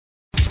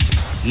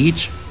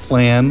Each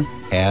plan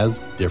has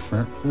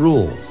different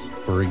rules.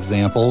 For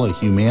example, a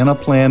Humana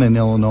plan in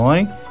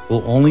Illinois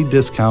will only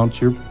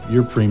discount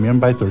your premium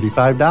by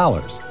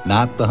 $35,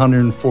 not the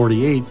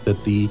 $148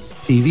 that the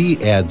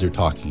TV ads are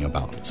talking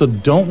about. So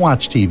don't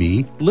watch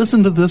TV.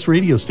 Listen to this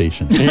radio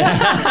station.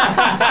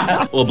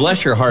 Well,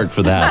 bless your heart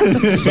for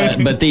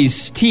that. But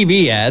these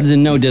TV ads,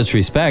 in no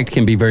disrespect,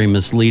 can be very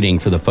misleading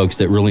for the folks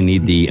that really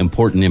need the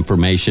important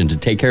information to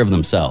take care of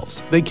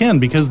themselves. They can,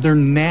 because they're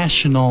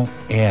national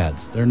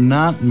ads. They're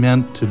not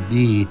meant to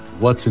be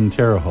what's in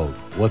Terre Haute,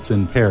 what's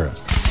in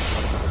Paris.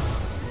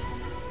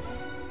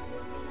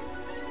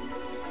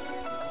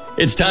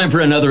 It's time for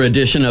another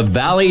edition of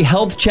Valley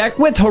Health Check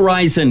with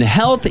Horizon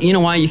Health. You know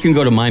why? You can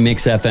go to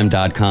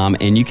mymixfm.com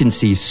and you can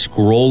see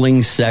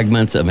scrolling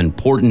segments of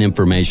important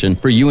information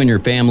for you and your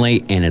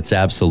family, and it's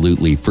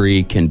absolutely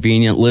free,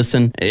 convenient.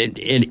 Listen, at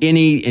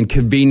any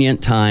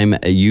inconvenient time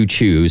you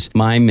choose,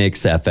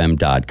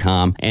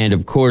 mymixfm.com. And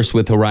of course,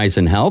 with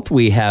Horizon Health,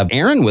 we have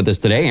Erin with us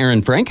today.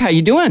 Erin Frank, how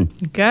you doing?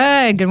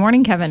 Good. Good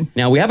morning, Kevin.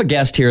 Now, we have a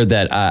guest here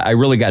that I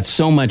really got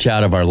so much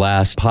out of our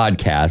last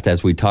podcast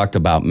as we talked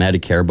about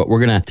Medicare, but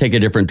we're going to take a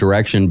different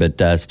direction,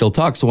 but still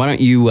talk. So why don't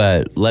you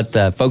let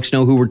the folks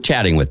know who we're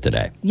chatting with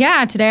today?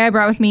 Yeah, today I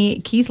brought with me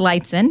Keith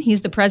Lightson.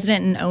 He's the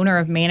president and owner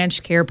of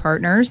Managed Care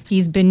Partners.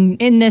 He's been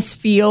in this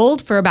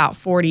field for about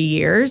 40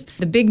 years.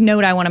 The big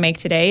note I want to make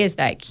today is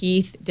that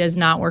Keith does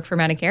not work for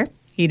Medicare.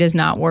 He does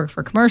not work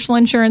for commercial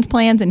insurance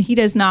plans, and he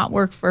does not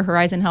work for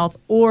Horizon Health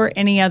or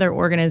any other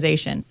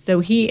organization.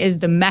 So he is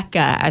the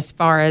mecca as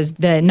far as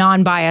the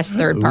non-biased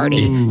third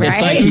party. Right?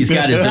 It's like he's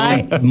got his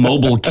own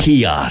mobile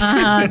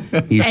kiosk.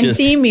 He's and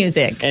theme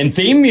music. And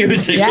theme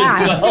music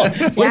as well.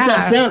 What's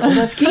that sound? Oh,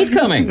 that's Keith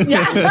coming.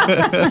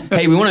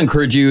 Hey, we want to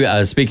encourage you,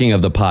 speaking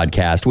of the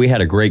podcast, we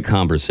had a great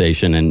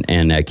conversation,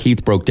 and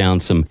Keith broke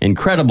down some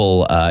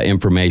incredible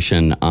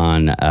information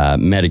on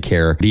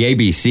Medicare, the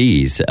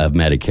ABCs of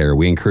Medicare.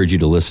 We encourage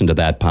you to listen to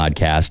that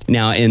podcast.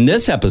 Now, in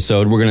this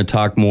episode, we're going to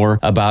talk more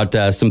about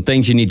some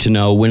things you need to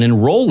know when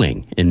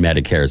enrolling in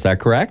Medicare. Is that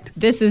correct?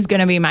 This is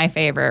going to be my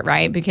favorite,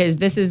 right? Because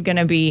this is going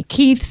to be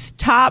Keith's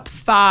top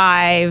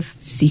 5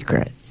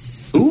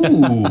 secrets. Ooh.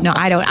 No,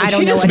 I don't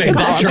know what to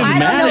call it. I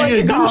don't know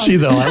what to call Didn't she,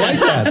 though? I like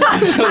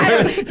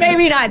that.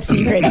 Maybe not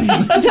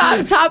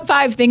secrets. top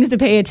 5 ththings to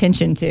pay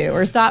attention to,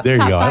 or top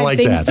 5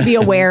 things to be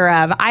aware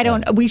of.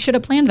 We should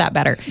have planned that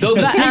better. Though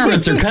the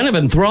secrets are kind of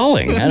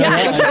enthralling. I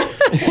don't know.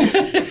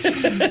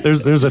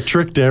 There's a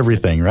trick to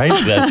everything, right?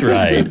 That's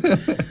right.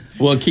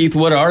 Well, Keith,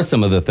 what are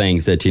some of the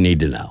things that you need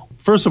to know?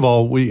 First of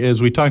all,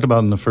 as we talked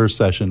about in the first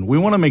session, we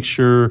want to make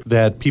sure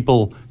that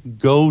people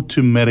go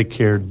to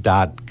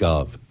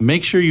Medicare.gov.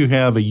 Make sure you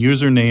have a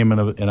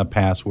username and a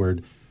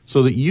password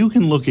so that you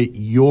can look at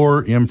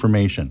your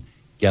information.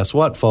 Guess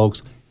what,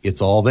 folks?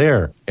 It's all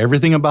there.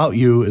 Everything about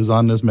you is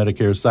on this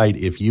Medicare site.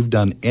 If you've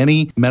done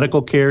any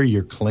medical care,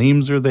 your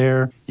claims are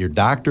there, your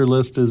doctor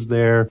list is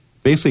there.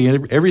 Basically,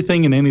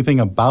 everything and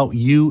anything about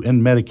you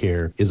and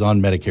Medicare is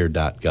on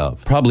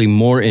Medicare.gov. Probably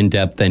more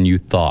in-depth than you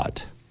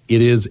thought.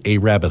 It is a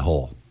rabbit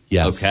hole.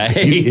 Yes.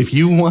 Okay. If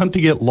you want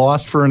to get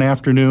lost for an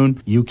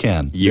afternoon, you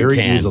can. Very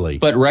easily.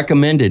 But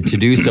recommended to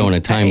do so in a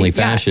timely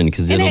fashion,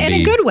 because it'll be... In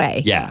a good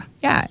way. Yeah.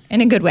 Yeah,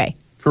 in a good way.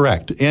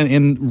 Correct.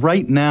 And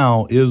right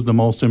now is the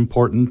most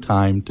important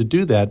time to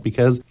do that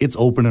because it's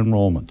open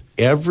enrollment.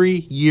 Every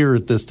year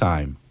at this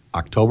time,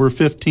 October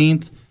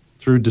 15th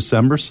through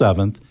December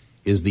 7th,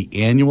 is the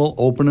annual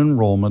open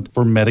enrollment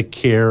for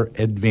Medicare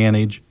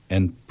Advantage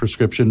and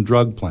prescription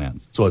drug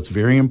plans. So it's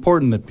very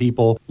important that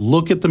people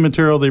look at the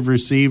material they've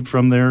received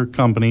from their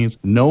companies,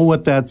 know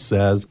what that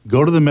says,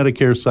 go to the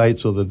Medicare site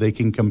so that they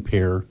can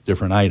compare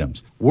different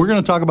items. We're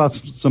going to talk about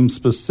some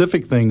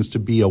specific things to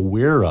be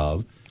aware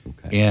of,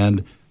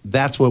 and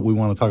that's what we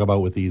want to talk about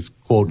with these,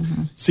 quote,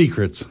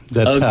 secrets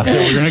that we're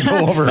going to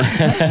go over.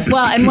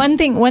 Well, and one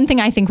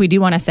thing I think we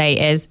do want to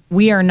say is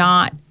we are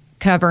not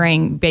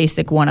covering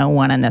basic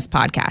 101 in this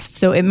podcast.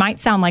 So it might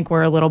sound like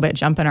we're a little bit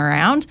jumping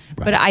around,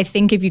 but I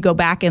think if you go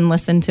back and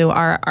listen to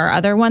our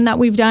other one that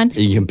we've done,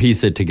 you can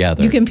piece it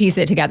together. You can piece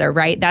it together,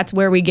 right? That's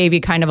where we gave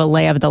you kind of a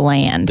lay of the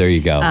land. There you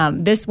go.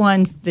 This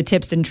one's the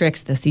tips and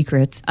tricks, the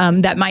secrets,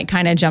 that might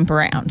kind of jump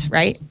around,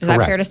 right? Is that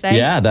fair to say?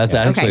 Yeah, that's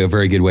actually a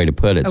very good way to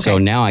put it. Okay. So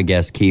now I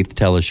guess, Keith,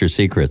 tell us your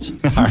secrets.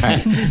 All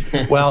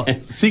right. Well,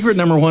 secret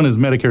number 1 is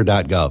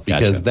Medicare.gov,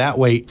 because that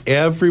way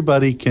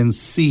everybody can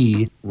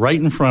see right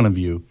in front of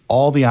you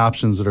all the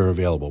options that are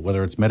available,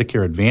 whether it's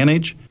Medicare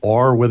Advantage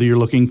or whether you're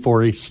looking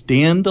for a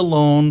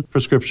standalone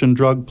prescription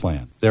drug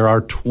plan. There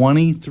are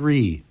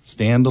 23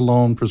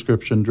 standalone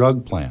prescription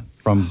drug plans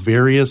from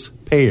various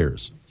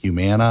payers.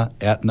 Humana,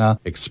 Aetna,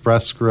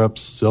 Express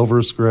Scripts,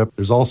 Silver Script.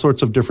 There's all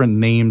sorts of different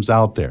names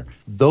out there.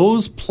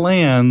 Those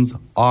plans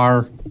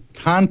are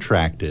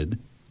contracted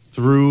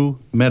through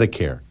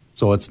Medicare.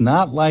 So it's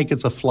not like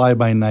it's a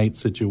fly-by-night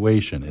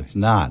situation. It's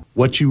not.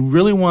 What you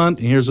really want,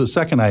 and here's a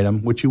second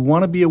item, what you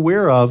want to be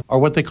aware of are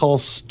what they call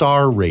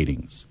star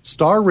ratings.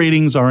 Star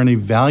ratings are an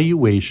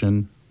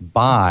evaluation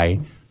by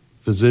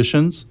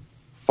physicians,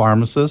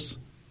 pharmacists,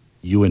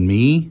 you and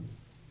me,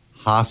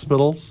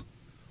 hospitals,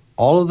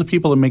 all of the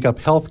people that make up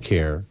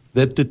healthcare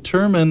that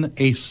determine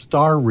a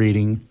star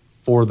rating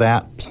for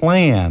that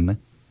plan,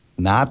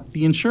 not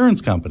the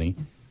insurance company,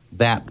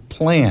 that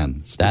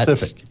plan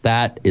specific.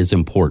 That is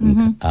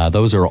important.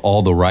 Those are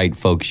all the right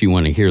folks you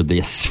want to hear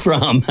this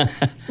from.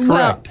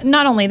 Well,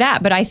 not only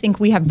that, but I think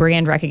we have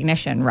brand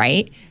recognition,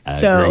 right?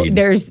 So Agreed.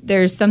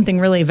 there's something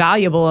really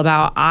valuable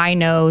about, I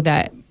know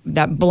that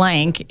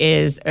blank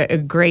is a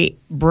great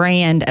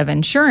brand of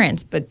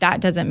insurance, but that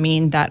doesn't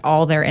mean that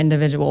all their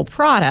individual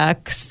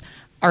products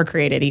are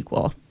created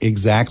equal.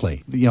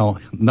 Exactly.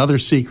 Another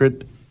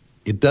secret,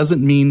 it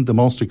doesn't mean the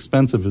most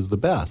expensive is the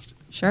best.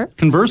 Sure.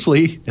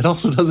 Conversely, it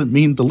also doesn't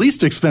mean the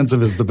least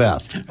expensive is the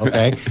best,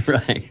 okay?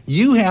 Right.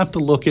 You have to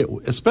look at,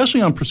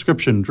 especially on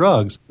prescription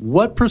drugs,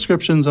 what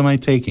prescriptions am I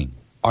taking?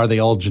 Are they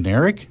all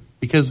generic?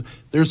 Because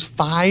there's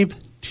 5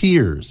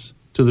 tiers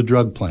to the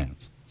drug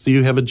plans. So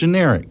you have a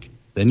generic.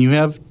 Then you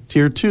have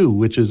tier 2,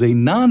 which is a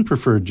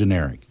non-preferred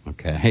generic.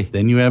 Okay.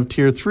 Then you have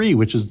tier 3,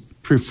 which is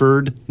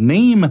preferred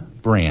name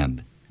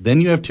brand.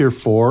 Then you have tier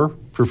 4,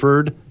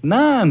 preferred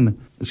name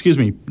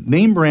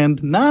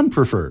brand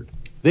non-preferred.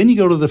 Then you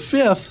go to the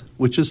 5th,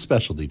 which is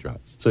specialty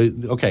drugs. So,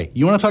 okay,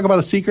 you want to talk about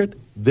a secret?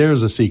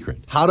 There's a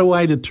secret. How do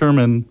I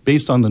determine,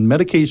 based on the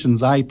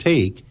medications I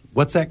take,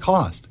 what's that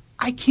cost?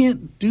 I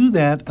can't do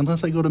that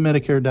unless I go to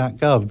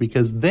Medicare.gov,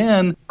 because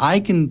then I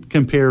can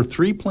compare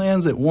 3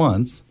 plans at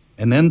once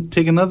and then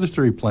take another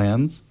 3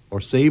 plans,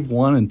 or save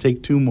 1 and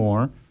take 2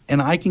 more,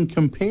 and I can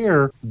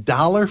compare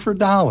dollar for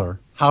dollar,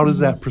 how does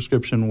that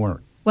prescription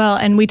work? Well,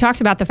 and we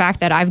talked about the fact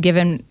that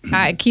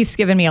Keith's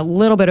given me a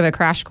little bit of a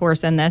crash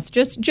course in this,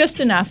 just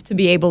enough to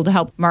be able to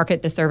help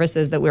market the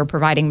services that we're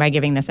providing by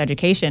giving this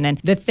education. And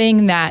the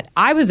thing that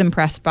I was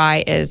impressed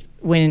by is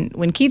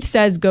when Keith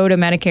says go to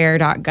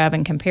Medicare.gov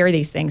and compare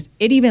these things,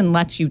 it even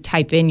lets you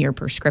type in your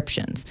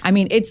prescriptions. I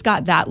mean, it's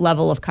got that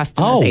level of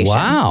customization. Oh,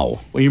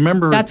 wow. Well, you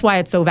remember... That's why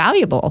it's so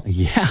valuable.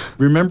 Yeah.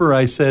 Remember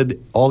I said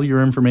all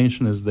your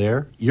information is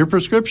there? Your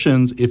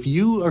prescriptions, if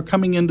you are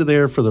coming into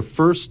there for the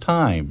first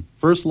time,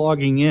 first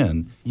logging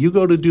in, you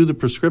go to do the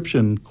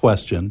prescription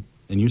question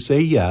and you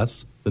say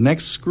yes. The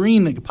next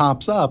screen that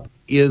pops up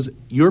is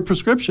your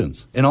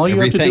prescriptions. And all you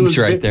have to do is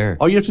right there.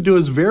 All you have to do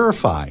is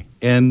verify,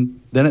 and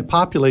then it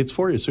populates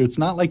for you. So it's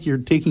not like you're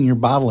taking your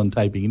bottle and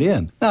typing it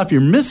in. Now, if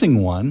you're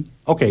missing one,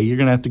 okay, you're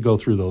going to have to go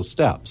through those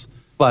steps.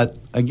 But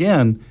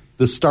again,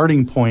 the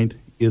starting point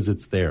is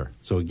it's there.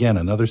 So again,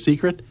 another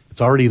secret,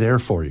 it's already there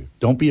for you.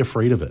 Don't be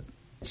afraid of it.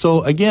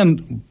 So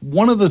again,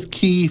 one of the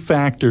key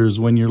factors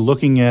when you're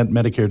looking at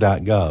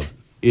Medicare.gov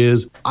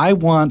is I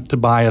want to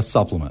buy a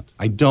supplement.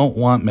 I don't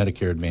want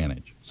Medicare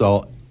Advantage.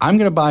 So I'm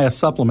going to buy a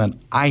supplement.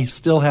 I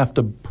still have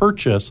to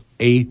purchase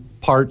a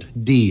Part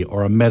D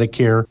or a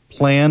Medicare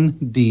Plan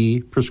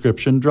D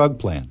prescription drug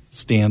plan,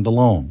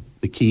 standalone.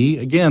 The key,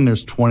 again,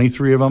 there's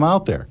 23 of them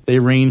out there. They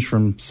range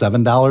from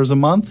 $7 a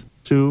month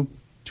to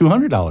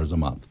 $200 a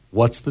month.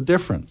 What's the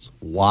difference?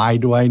 Why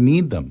do I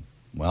need them?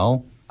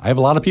 Well, I have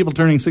a lot of people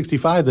turning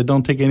 65 that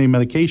don't take any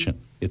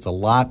medication. It's a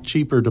lot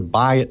cheaper to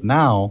buy it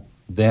now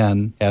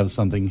than have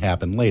something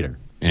happen later.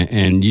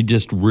 And you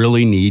just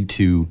really need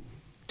to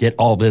get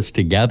all this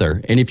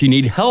together. And if you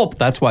need help,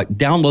 that's why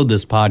download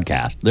this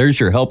podcast. There's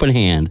your helping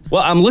hand.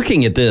 Well, I'm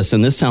looking at this,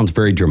 and this sounds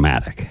very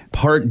dramatic.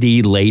 Part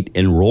D late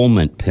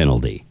enrollment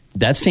penalty.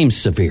 That seems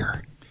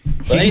severe.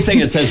 But anything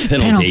that says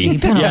penalty.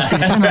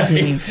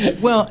 penalty.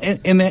 Well,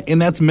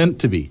 and that's meant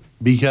to be,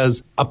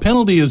 because a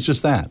penalty is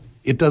just that.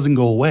 It doesn't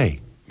go away.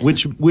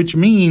 Which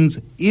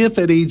means if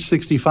at age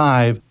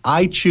 65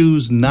 I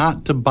choose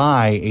not to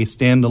buy a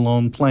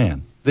standalone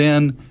plan,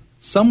 then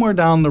somewhere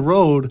down the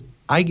road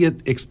I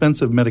get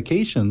expensive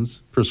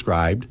medications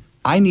prescribed.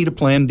 I need a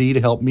Plan D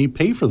to help me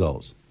pay for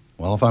those.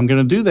 Well, if I'm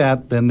going to do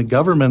that, then the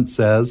government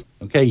says,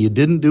 okay, you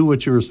didn't do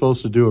what you were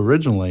supposed to do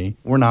originally.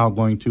 We're now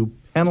going to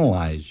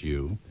penalize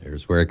you.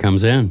 There's where it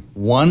comes in.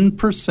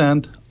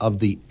 1% of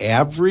the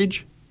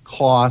average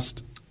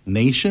cost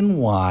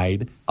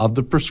nationwide of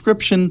the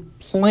prescription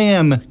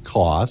plan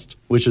cost,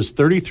 which is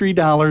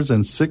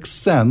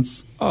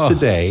 $33.06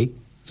 today.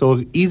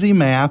 So easy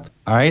math,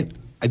 all right?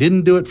 I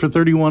didn't do it for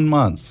 31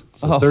 months.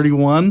 So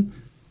 31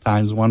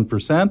 times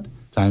 1%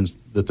 times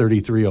the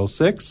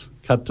 3306,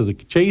 cut to the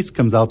chase,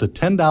 comes out to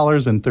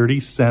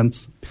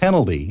 $10.30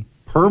 penalty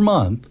per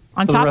month.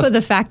 On top of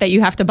the fact that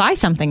you have to buy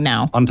something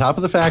now. On top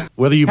of the fact,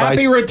 whether you buy...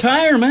 Happy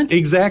retirement.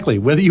 Exactly.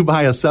 Whether you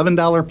buy a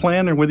 $7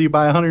 plan or whether you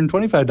buy a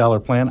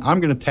 $125 plan, I'm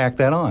going to tack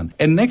that on.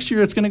 And next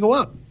year it's going to go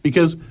up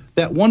because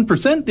that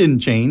 1%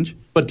 didn't change.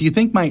 But do you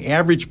think my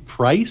average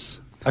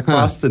price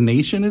across the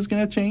nation is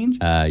going to change?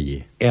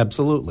 Yeah.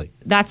 Absolutely.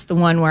 That's the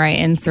one where I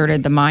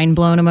inserted the mind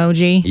blown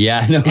emoji.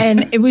 Yeah, no.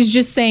 And it was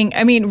just saying,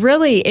 I mean,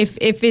 really, if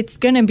it's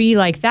going to be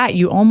like that,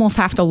 you almost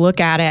have to look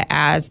at it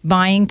as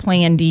buying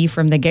Plan D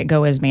from the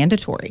get-go is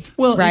mandatory.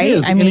 Well, right? It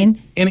is. I mean,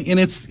 and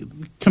it's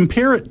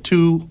compare it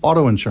to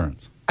auto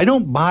insurance. I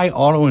don't buy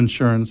auto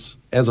insurance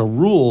as a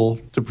rule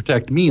to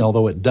protect me,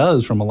 although it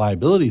does from a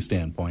liability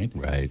standpoint.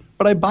 Right.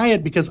 But I buy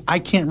it because I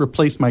can't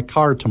replace my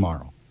car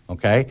tomorrow,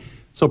 okay?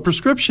 So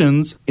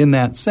prescriptions, in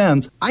that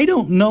sense, I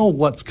don't know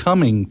what's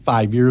coming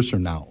 5 years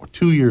from now, or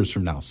 2 years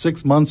from now,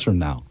 6 months from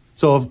now.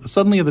 So if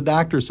suddenly the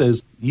doctor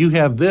says, you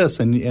have this,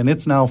 and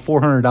it's now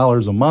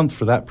 $400 a month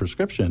for that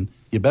prescription,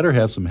 you better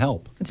have some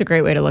help. It's a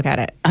great way to look at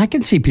it. I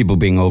can see people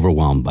being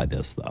overwhelmed by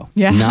this, though.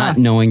 Yeah. Not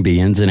knowing the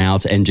ins and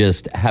outs and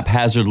just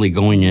haphazardly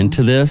going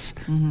into this.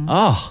 Mm-hmm.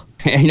 Oh,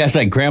 and it's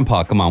like,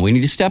 Grandpa, come on, we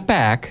need to step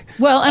back.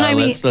 Well, and I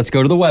mean, let's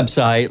go to the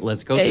website.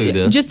 Let's go through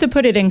this. Just to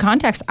put it in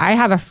context, I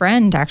have a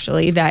friend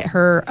actually that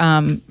her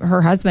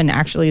husband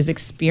actually is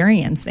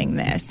experiencing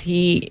this.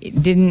 He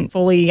didn't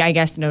fully, I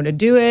guess, know to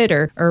do it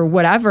or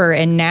whatever,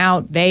 and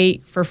now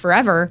they, for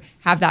forever,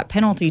 have that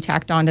penalty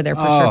tacked onto their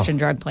prescription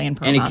drug plan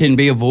per month. And it can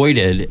be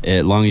avoided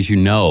as long as you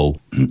know.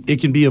 It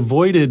can be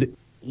avoided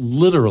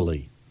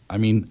literally. I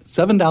mean,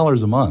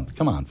 $7 a month.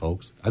 Come on,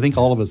 folks. I think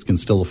all of us can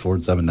still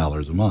afford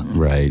 $7 a month.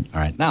 Right.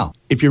 All right. Now,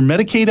 if you're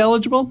Medicaid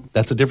eligible,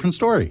 that's a different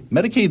story.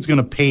 Medicaid's going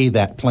to pay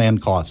that plan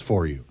cost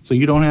for you, so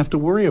you don't have to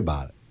worry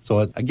about it. So,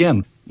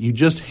 again, you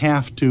just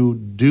have to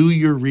do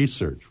your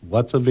research.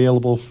 What's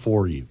available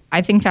for you?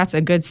 I think that's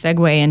a good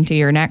segue into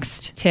your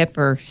next tip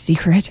or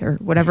secret or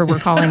whatever we're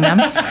calling them.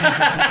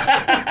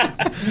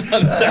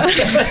 I'm sorry.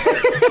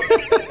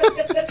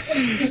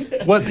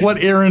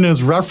 What Aaron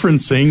is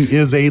referencing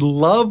is a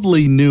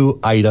lovely new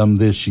item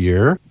this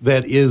year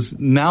that is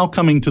now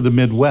coming to the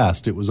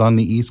Midwest. It was on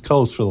the East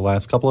Coast for the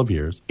last couple of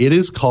years. It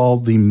is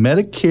called the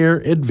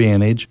Medicare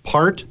Advantage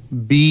Part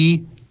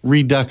B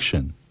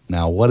reduction.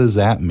 Now, what does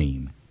that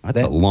mean?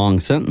 That's a long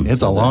sentence.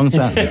 It's a long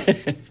sentence.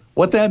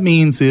 What that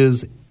means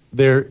is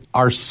there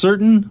are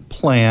certain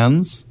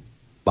plans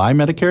by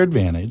Medicare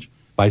Advantage,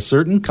 by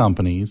certain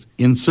companies,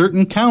 in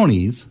certain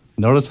counties.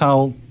 Notice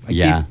how I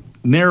keep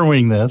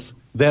narrowing this,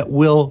 that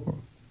will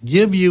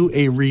give you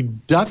a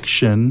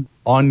reduction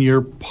on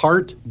your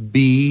Part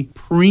B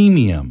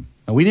premium.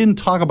 Now, we didn't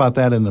talk about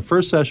that in the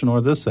first session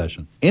or this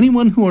session.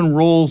 Anyone who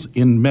enrolls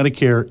in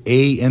Medicare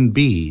A and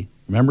B,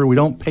 remember, we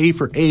don't pay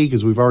for A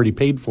because we've already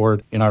paid for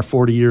it in our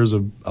 40 years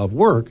of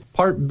work.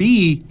 Part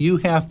B, you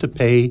have to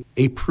pay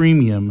a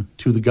premium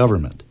to the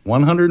government,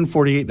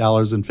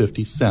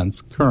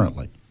 $148.50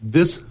 currently.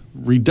 This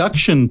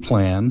reduction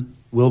plan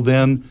will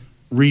then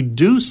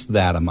reduce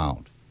that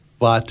amount,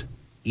 but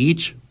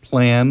each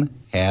plan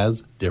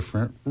has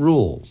different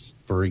rules.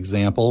 For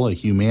example, a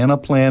Humana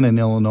plan in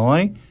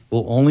Illinois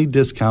will only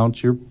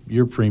discount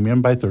your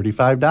premium by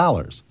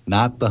 $35,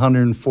 not the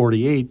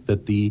 $148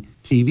 that the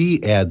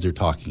TV ads are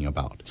talking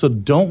about. So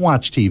don't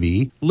watch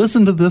TV.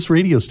 Listen to this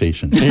radio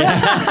station.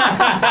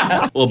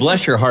 Well,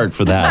 bless your heart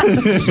for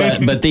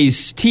that. But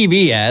these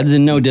TV ads,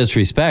 in no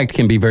disrespect,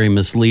 can be very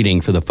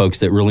misleading for the folks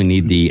that really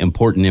need the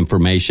important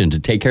information to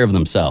take care of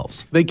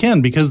themselves. They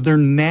can, because they're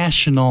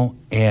national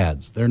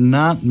ads. They're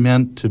not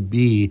meant to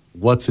be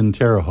what's in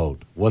Terre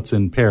Haute, what's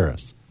in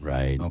Paris.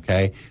 Right.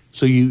 Okay.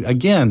 So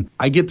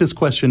I get this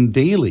question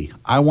daily.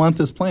 I want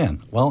this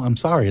plan. Well, I'm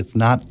sorry, it's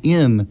not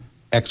in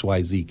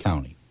XYZ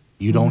County.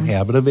 You don't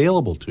have it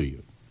available to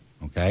you.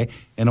 Okay.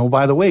 And oh,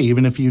 by the way,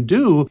 even if you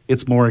do,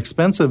 it's more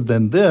expensive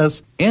than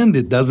this, and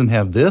it doesn't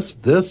have this.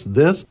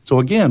 So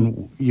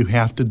again, you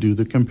have to do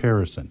the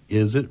comparison.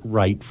 Is it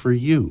right for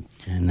you?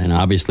 And then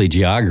obviously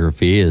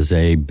geography is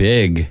a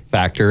big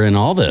factor in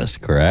all this,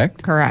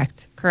 correct?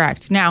 Correct.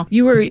 Now,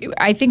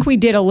 I think we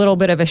did a little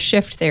bit of a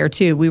shift there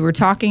too. We were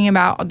talking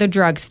about the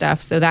drug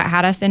stuff, so that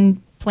had us in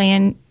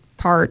plan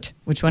part.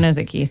 Which one is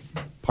it, Keith?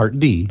 Part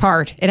D.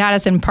 It had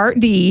us in Part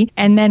D,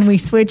 and then we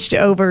switched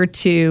over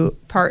to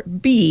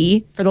Part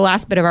B for the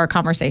last bit of our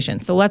conversation.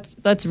 So let's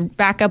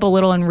back up a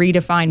little and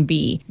redefine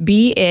B.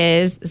 B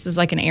is, this is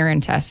like an Aaron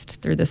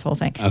test through this whole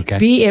thing. Okay.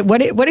 B, what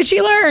did she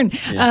learn?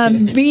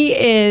 B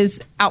is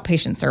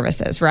outpatient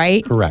services,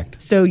 right? Correct.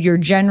 So your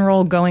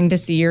general going to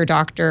see your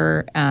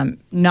doctor,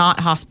 not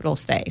hospital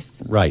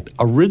stays. Right.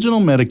 Original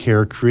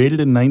Medicare,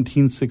 created in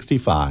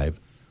 1965,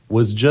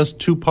 was just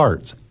two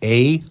parts: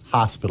 A,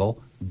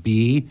 hospital;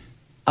 B,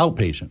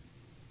 outpatient.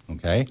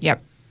 Okay?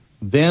 Yep.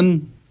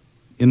 Then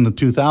in the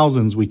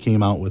 2000s, we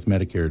came out with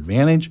Medicare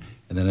Advantage.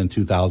 And then in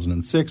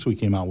 2006, we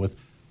came out with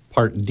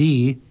Part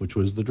D, which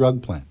was the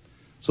drug plan.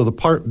 So the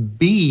Part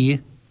B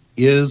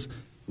is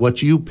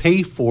what you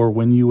pay for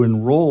when you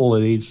enroll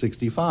at age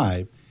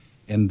 65.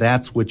 And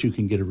that's what you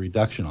can get a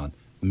reduction on.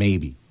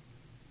 Maybe.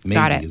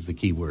 Maybe is the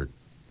key word.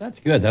 That's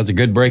good. That's a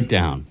good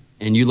breakdown.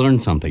 And you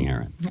learned something,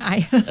 Aaron.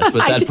 That's what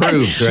that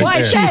proves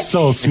right there. She's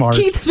so smart.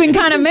 Keith's been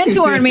kind of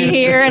mentoring me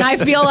here, and I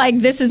feel like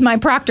this is my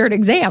proctored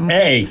exam.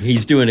 Hey,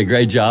 he's doing a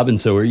great job, and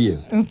so are you.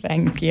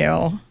 Thank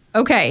you.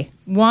 Okay,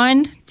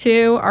 1,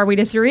 2, are we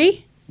to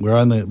 3? We're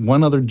on the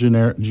one other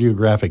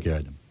geographic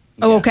item.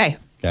 Oh, okay.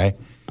 Okay.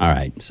 All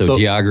right. So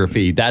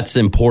geography, that's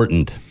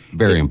important.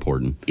 Very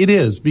important. It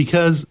is,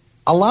 because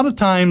a lot of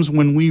times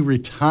when we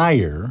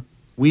retire,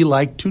 we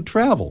like to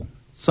travel.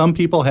 Some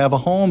people have a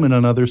home in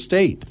another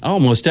state. Oh,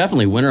 most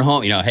definitely. Winter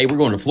home. Hey, we're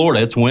going to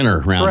Florida. It's winter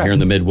around here in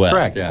the Midwest.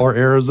 Correct. Yeah. Or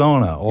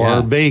Arizona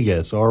or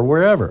Vegas or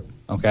wherever.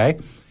 Okay.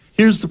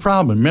 Here's the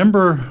problem.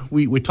 Remember,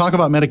 we talk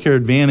about Medicare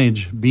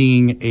Advantage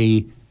being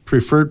a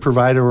preferred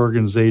provider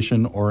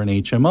organization or an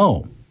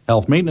HMO.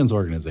 health maintenance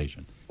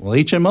organization. Well,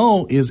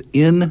 HMO is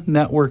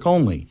in-network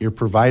only. Your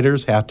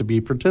providers have to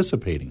be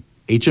participating.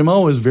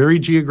 HMO is very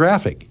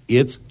geographic.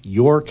 It's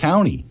your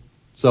county.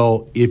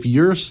 So if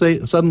you're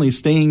suddenly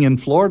staying in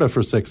Florida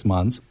for 6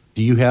 months,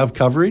 do you have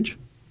coverage?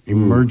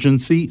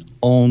 Emergency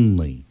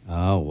only.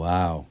 Oh,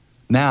 wow.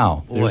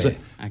 Now,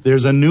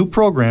 there's a new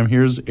program.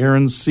 Here's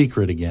Erin's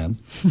secret again.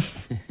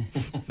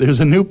 There's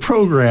a new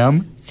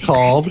program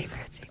called,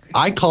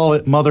 I call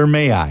it Mother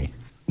May I.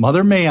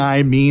 Mother May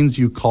I means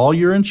you call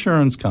your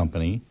insurance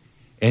company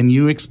and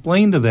you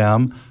explain to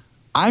them,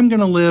 I'm going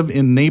to live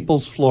in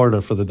Naples,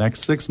 Florida for the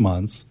next 6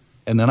 months,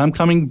 and then I'm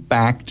coming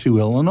back to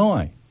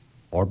Illinois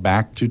or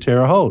back to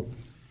Terre Haute.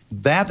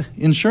 That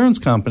insurance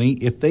company,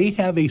 if they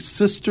have a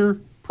sister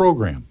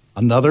program,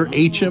 another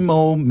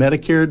HMO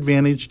Medicare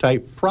Advantage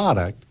type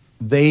product,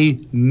 they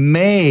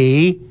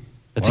may,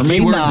 that's a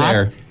key word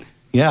there.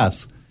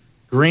 Yes,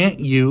 grant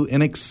you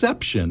an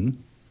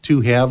exception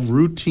to have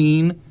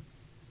routine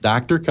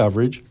doctor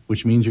coverage,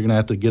 which means you're going to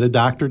have to get a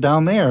doctor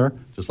down there,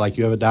 just like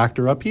you have a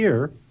doctor up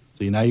here.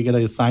 So now you got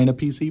to assign a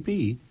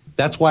PCP.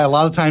 That's why a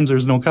lot of times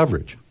there's no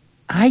coverage.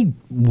 I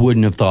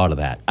wouldn't have thought of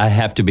that. I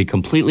have to be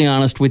completely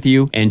honest with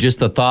you. And just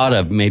the thought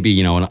of maybe,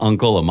 an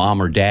uncle, a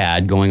mom, or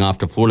dad going off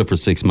to Florida for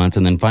 6 months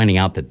and then finding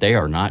out that they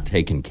are not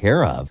taken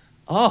care of.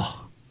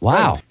 Oh,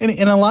 wow. Right.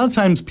 And a lot of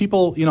times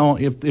people,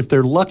 if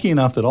they're lucky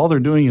enough that all they're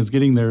doing is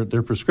getting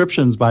their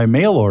prescriptions by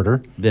mail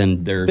order,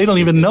 then they don't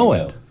even know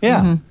it.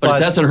 Yeah. Mm-hmm. But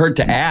it doesn't hurt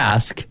to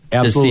ask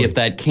to see if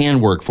that can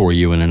work for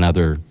you in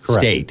another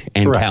state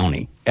and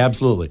county.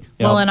 Absolutely.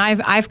 Well, and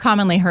I've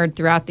commonly heard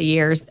throughout the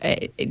years,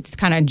 it's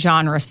kind of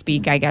genre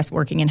speak, I guess,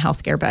 working in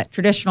healthcare, but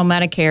traditional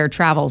Medicare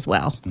travels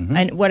well. Mm-hmm.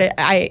 And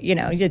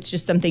it's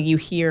just something you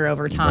hear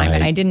over time. Right.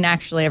 And I didn't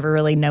actually ever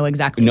really know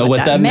exactly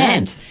what that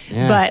meant.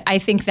 Yeah. But I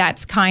think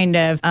that's kind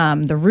of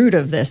the root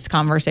of this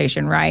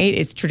conversation, right?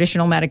 It's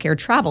traditional Medicare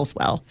travels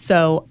well.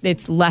 So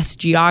it's less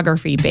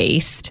geography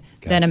based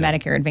than a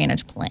Medicare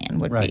Advantage plan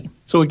would be.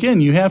 So again,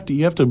 you have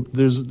to,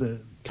 there's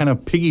kind of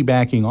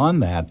piggybacking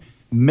on that.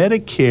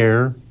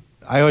 Medicare,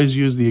 I always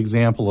use the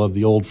example of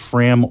the old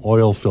Fram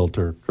oil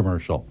filter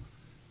commercial.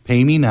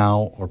 Pay me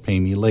now or pay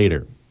me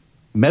later.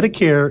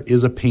 Medicare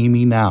is a pay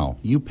me now.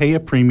 You pay a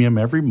premium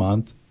every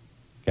month,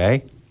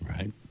 okay?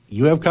 Right.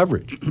 You have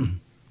coverage.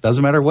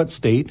 Doesn't matter what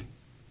state,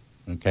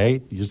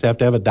 okay? You just have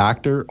to have a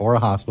doctor or a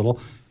hospital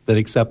that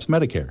accepts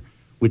Medicare,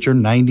 which are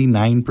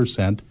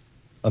 99%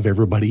 of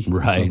everybody,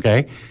 right?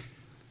 Okay?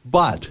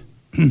 But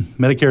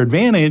Medicare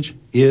Advantage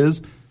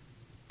is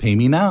pay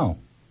me now.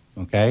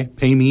 Okay,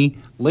 pay me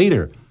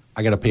later.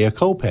 I got to pay a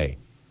copay.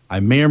 I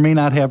may or may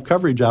not have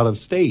coverage out of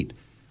state.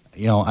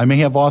 I may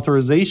have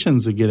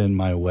authorizations that get in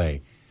my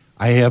way.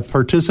 I have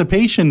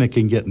participation that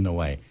can get in the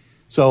way.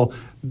 So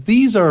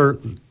these are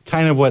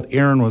kind of what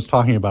Erin was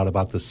talking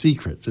about the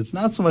secrets. It's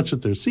not so much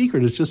that they're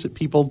secret, it's just that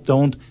people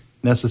don't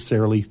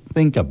necessarily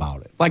think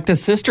about it. Like the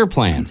sister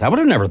plans. I would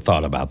have never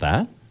thought about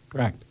that.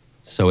 Correct.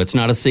 So it's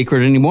not a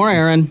secret anymore,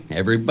 Erin.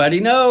 Everybody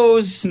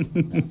knows.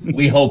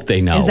 We hope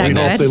they know. Is that we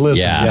good? hope they listen,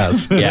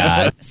 yes.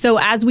 Yeah. So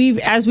as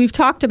we've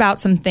talked about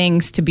some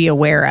things to be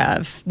aware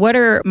of, what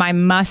are my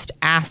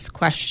must-ask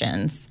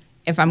questions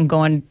if I'm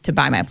going to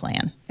buy my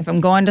plan? If I'm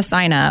going to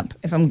sign up,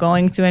 if I'm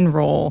going to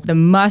enroll, the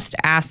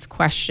must-ask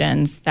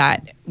questions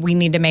that we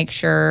need to make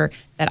sure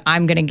that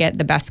I'm going to get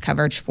the best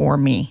coverage for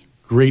me.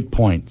 Great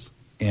points.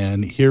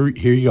 And here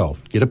you go.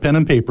 Get a pen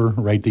and paper,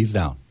 write these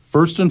down.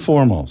 First and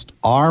foremost,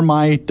 are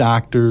my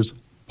doctors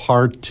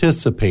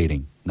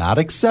participating? Not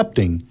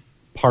accepting,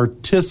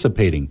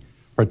 participating.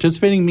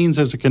 Participating means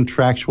there's a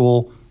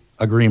contractual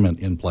agreement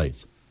in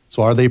place.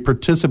 So are they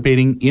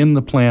participating in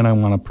the plan I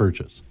want to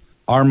purchase?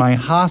 Are my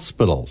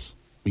hospitals,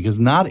 because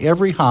not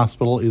every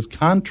hospital is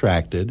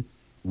contracted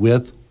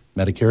with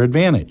Medicare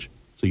Advantage.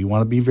 So you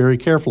want to be very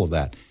careful of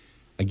that.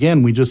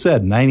 Again, we just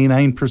said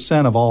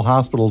 99% of all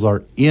hospitals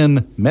are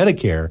in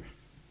Medicare,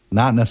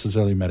 not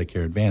necessarily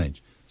Medicare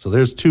Advantage. So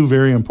there's two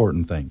very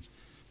important things.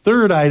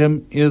 Third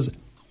item is,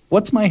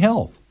 what's my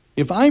health?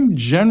 If I'm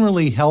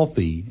generally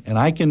healthy and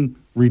I can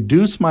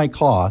reduce my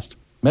cost,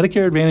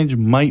 Medicare Advantage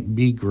might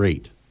be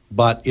great.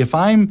 But if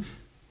I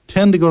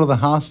tend to go to the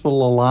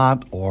hospital a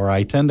lot, or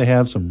I tend to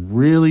have some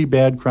really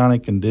bad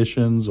chronic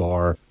conditions,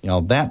 or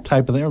that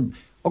type of thing,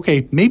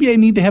 okay, maybe I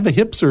need to have a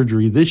hip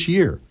surgery this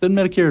year. Then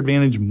Medicare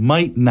Advantage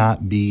might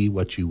not be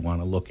what you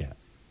want to look at.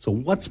 So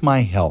what's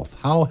my health?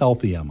 How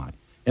healthy am I?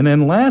 And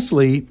then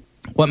lastly,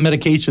 what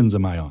medications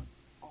am I on?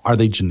 Are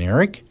they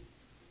generic?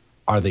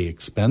 Are they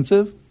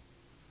expensive?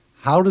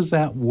 How does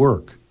that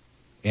work?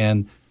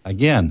 And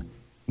again,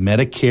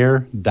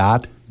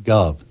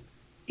 Medicare.gov.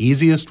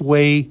 Easiest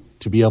way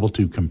to be able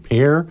to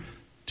compare,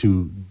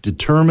 to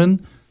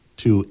determine,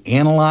 to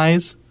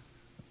analyze,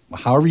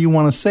 however you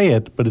want to say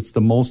it, but it's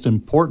the most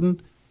important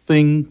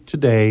thing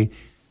today.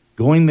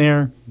 Going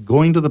there,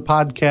 going to the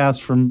podcast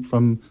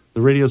from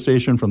the radio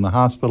station, from the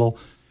hospital,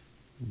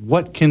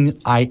 what can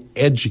I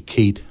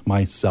educate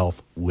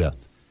myself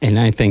with? And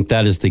I think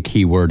that is the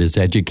key word, is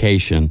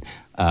education.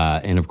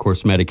 And of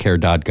course,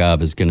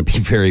 Medicare.gov is going to be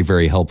very,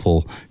 very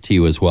helpful to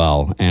you as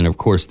well. And of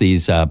course,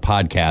 these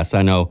podcasts,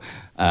 I know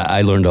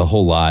I learned a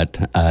whole lot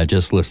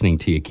just listening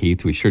to you,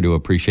 Keith. We sure do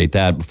appreciate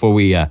that. Before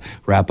we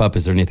wrap up,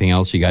 is there anything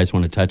else you guys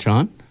want to touch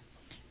on?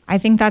 I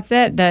think that's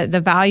it.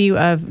 The value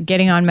of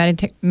getting on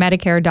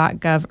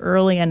Medicare.gov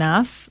early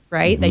enough,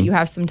 right, that you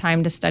have some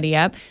time to study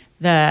up.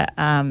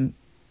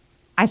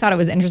 I thought it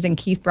was interesting.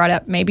 Keith brought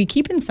up maybe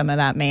keeping some of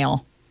that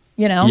mail.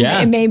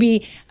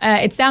 Maybe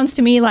it sounds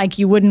to me like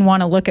you wouldn't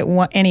want to look at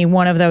any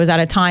one of those at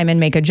a time and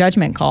make a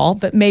judgment call,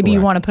 but maybe you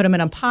want to put them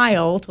in a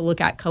pile to look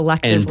at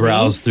collectively. And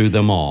browse through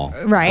them all.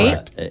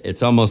 Right. Correct.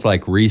 It's almost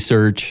like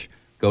research.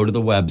 Go to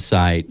the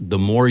website. The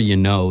more you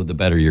know, the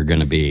better you're going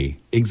to be.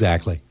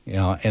 Exactly.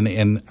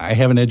 And I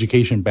have an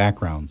education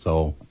background,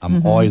 so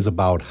I'm always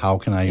about how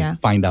can I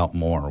find out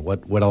more?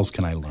 What else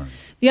can I learn?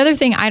 The other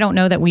thing, I don't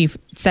know that we've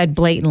said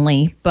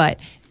blatantly, but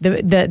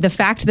the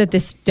fact that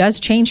this does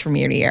change from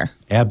year to year.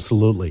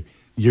 Absolutely.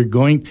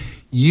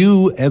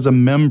 You as a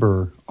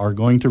member are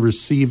going to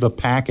receive a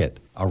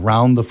packet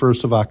around the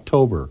 1st of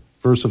October,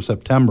 1st of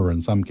September in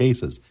some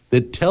cases,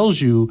 that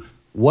tells you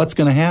what's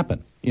going to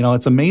happen.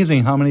 It's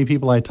amazing how many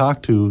people I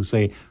talk to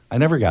say, I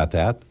never got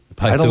that.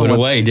 I threw it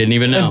away, didn't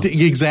even know.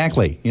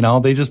 Exactly.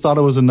 They just thought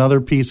it was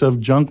another piece of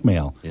junk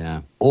mail.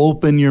 Yeah.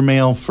 Open your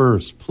mail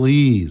first,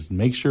 please.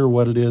 Make sure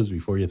what it is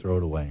before you throw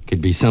it away.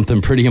 Could be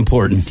something pretty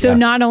important. So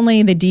not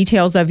only the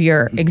details of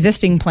your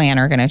existing plan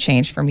are going to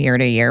change from year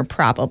to year,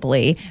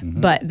 probably,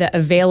 but the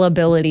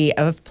availability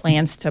of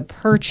plans to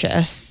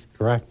purchase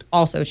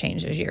also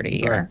changes year to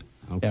year. Correct.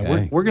 Okay.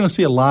 Yeah, we're going to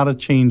see a lot of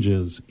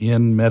changes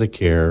in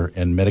Medicare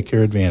and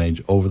Medicare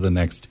Advantage over the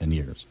next 10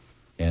 years.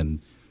 And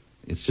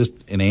it's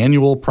just an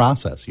annual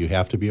process. You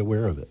have to be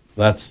aware of it.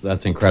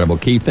 That's incredible.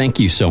 Keith, thank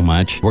you so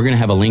much. We're going to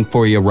have a link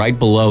for you right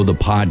below the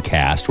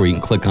podcast where you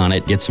can click on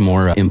it, get some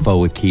more info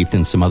with Keith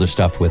and some other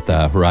stuff with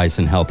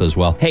Horizon Health as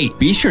well. Hey,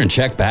 be sure and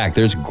check back.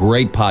 There's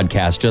great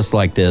podcasts just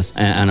like this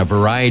and a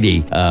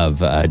variety of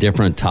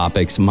different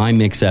topics.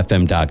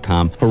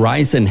 MyMixFM.com.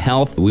 Horizon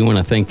Health, we want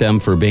to thank them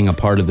for being a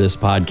part of this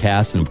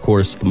podcast. And of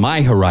course,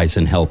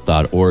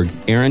 MyHorizonHealth.org.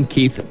 Aaron,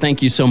 Keith,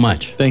 thank you so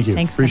much. Thank you.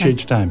 Thanks. Appreciate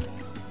your time.